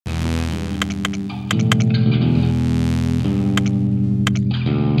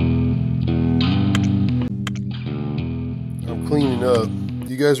Speaking of,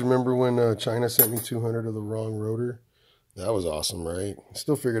 do you guys remember when China sent me 200 of the wrong rotor? That was awesome, right?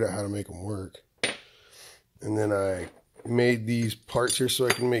 Still figured out how to make them work. And then I made these parts here so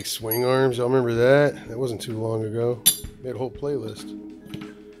I can make swing arms. Y'all remember that? That wasn't too long ago. Made a whole playlist.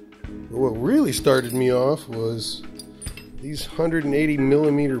 But what really started me off was these 180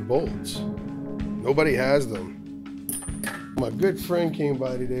 millimeter bolts. Nobody has them. My good friend came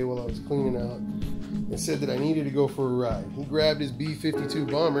by today while I was cleaning out and said that I needed to go for a ride. He grabbed his B-52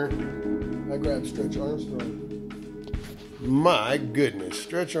 bomber. I grabbed Stretch Armstrong. My goodness,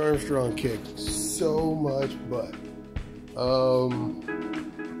 Stretch Armstrong kicked so much butt. I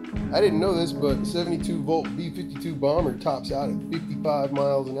didn't know this, but 72 volt B-52 bomber tops out at 55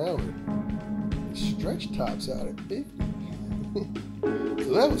 miles an hour. The Stretch tops out at 50.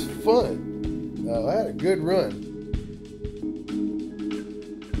 So that was fun. I had a good run.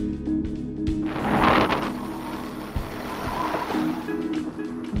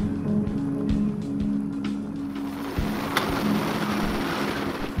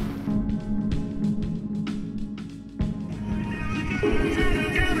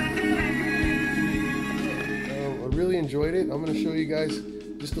 I really enjoyed it. I'm going to show you guys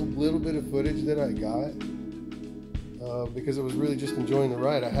just a little bit of footage that I got because I was really just enjoying the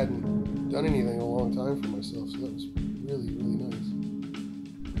ride. I hadn't done anything in a long time for myself, so that was really, really nice.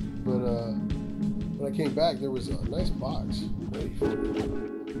 But when I came back, there was a nice box ready for me.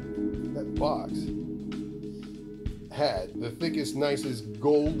 That box had the thickest, nicest,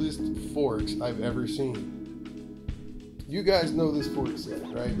 goldest forks I've ever seen. You guys know this fork set,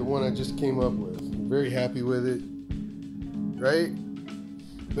 right? The one I just came up with. I'm very happy with it, right?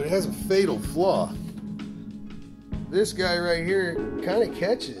 But it has a fatal flaw. This guy right here kind of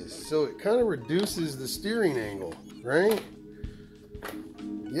catches, so it kind of reduces the steering angle, right?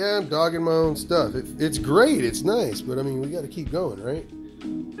 Yeah, I'm dogging my own stuff. It's great, it's nice, but I mean, we got to keep going, right?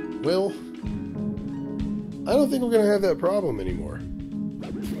 Well, I don't think we're going to have that problem anymore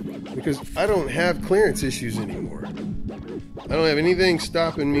because I don't have clearance issues anymore. I don't have anything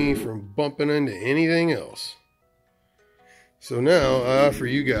stopping me from bumping into anything else. So now I offer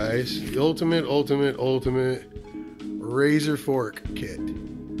you guys the ultimate razor fork kit.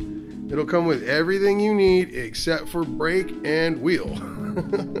 It'll come with everything you need except for brake and wheel.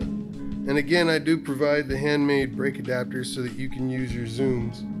 And again, I do provide the handmade brake adapters so that you can use your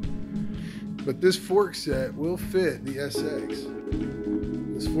zooms. But this fork set will fit the SX.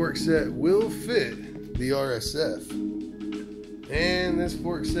 This fork set will fit the RSF. And this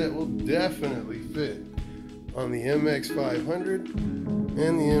fork set will definitely fit on the MX 500 and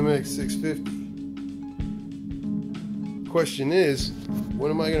the MX 650. Question is,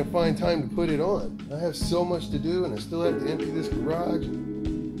 when am I going to find time to put it on? I have so much to do and I still have to empty this garage.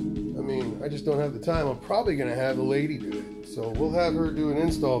 I mean, I just don't have the time. I'm probably going to have a lady do it. So we'll have her do an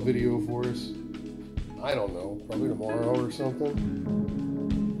install video for us. I don't know, probably tomorrow or something.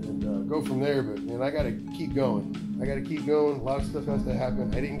 And go from there, but man, I got to keep going. I got to keep going. A lot of stuff has to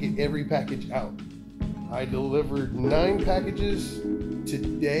happen. I didn't get every package out. I delivered 9 packages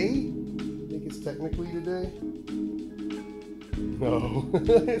today. I think it's technically today. No,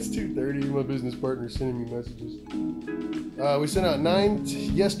 it's 2:30. My business partner's sending me messages. We sent out 9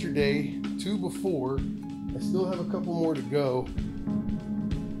 yesterday, 2 before. I still have a couple more to go.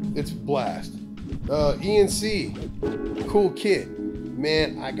 It's blast. ENC, cool kit.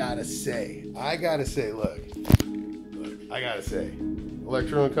 Man, I gotta say, look, I gotta say,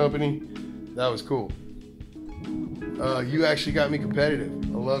 Electron Company, that was cool. You actually got me competitive.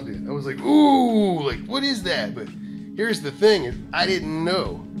 I loved it. I was like, ooh, like, what is that? But here's the thing, is I didn't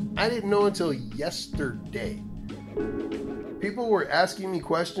know. I didn't know until yesterday. People were asking me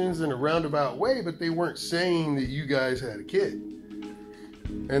questions in a roundabout way, but they weren't saying that you guys had a kit.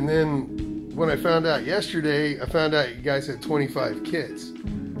 And then when I found out yesterday, I found out you guys had 25 kits.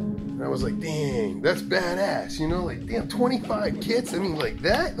 And I was like, dang, that's badass. You know, like, damn, 25 kits? I mean, like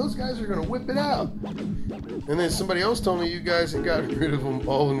that? Those guys are going to whip it out. And then somebody else told me you guys had gotten rid of them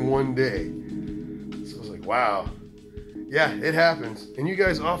all in one day. So I was like, wow. Yeah, it happens. And you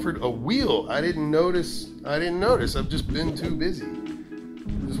guys offered a wheel. I didn't notice. I've just been too busy.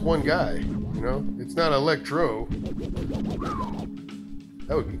 Just one guy, you know? It's not electro.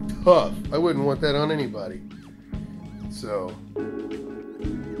 That would be tough. I wouldn't want that on anybody. So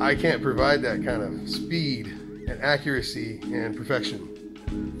I can't provide that kind of speed and accuracy and perfection.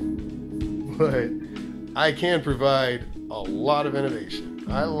 But I can provide a lot of innovation.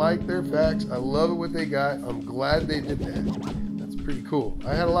 I like their facts. I love it what they got. I'm glad they did that. That's pretty cool.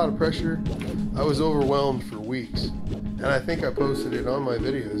 I had a lot of pressure. I was overwhelmed for weeks. And I think I posted it on my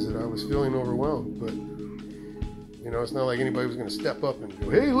videos that I was feeling overwhelmed. But You know, it's not like anybody was going to step up and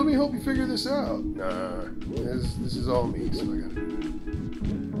go, hey, let me help you figure this out. Nah, this is all me, so I got to do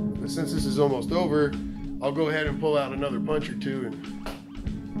that. But since this is almost over, I'll go ahead and pull out another punch or two and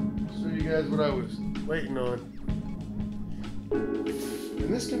show you guys what I was waiting on.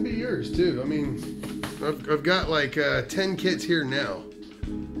 And this can be yours too. I mean, I've got like 10 kits here now,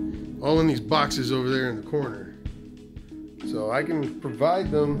 all in these boxes over there in the corner. So I can provide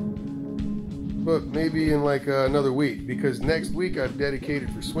them, but maybe in like another week, because next week I've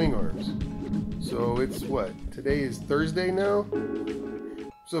dedicated for swing arms. So it's what? Today is Thursday now?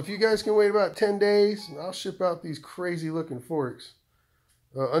 So if you guys can wait about 10 days, I'll ship out these crazy looking forks.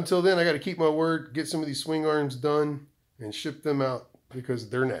 Until then, I got to keep my word, get some of these swing arms done and ship them out because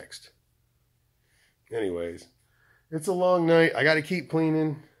they're next. Anyways, it's a long night. I got to keep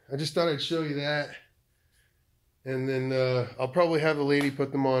cleaning. I just thought I'd show you that. And then I'll probably have the lady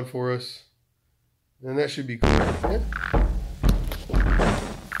put them on for us. And that should be cool. Yeah.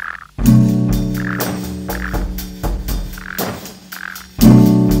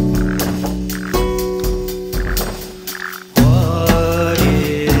 What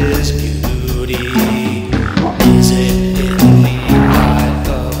is beauty? Is it in the eye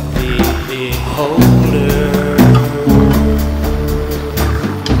of the beholder?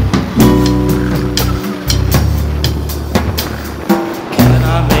 Can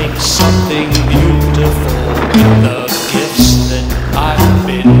I make something beautiful?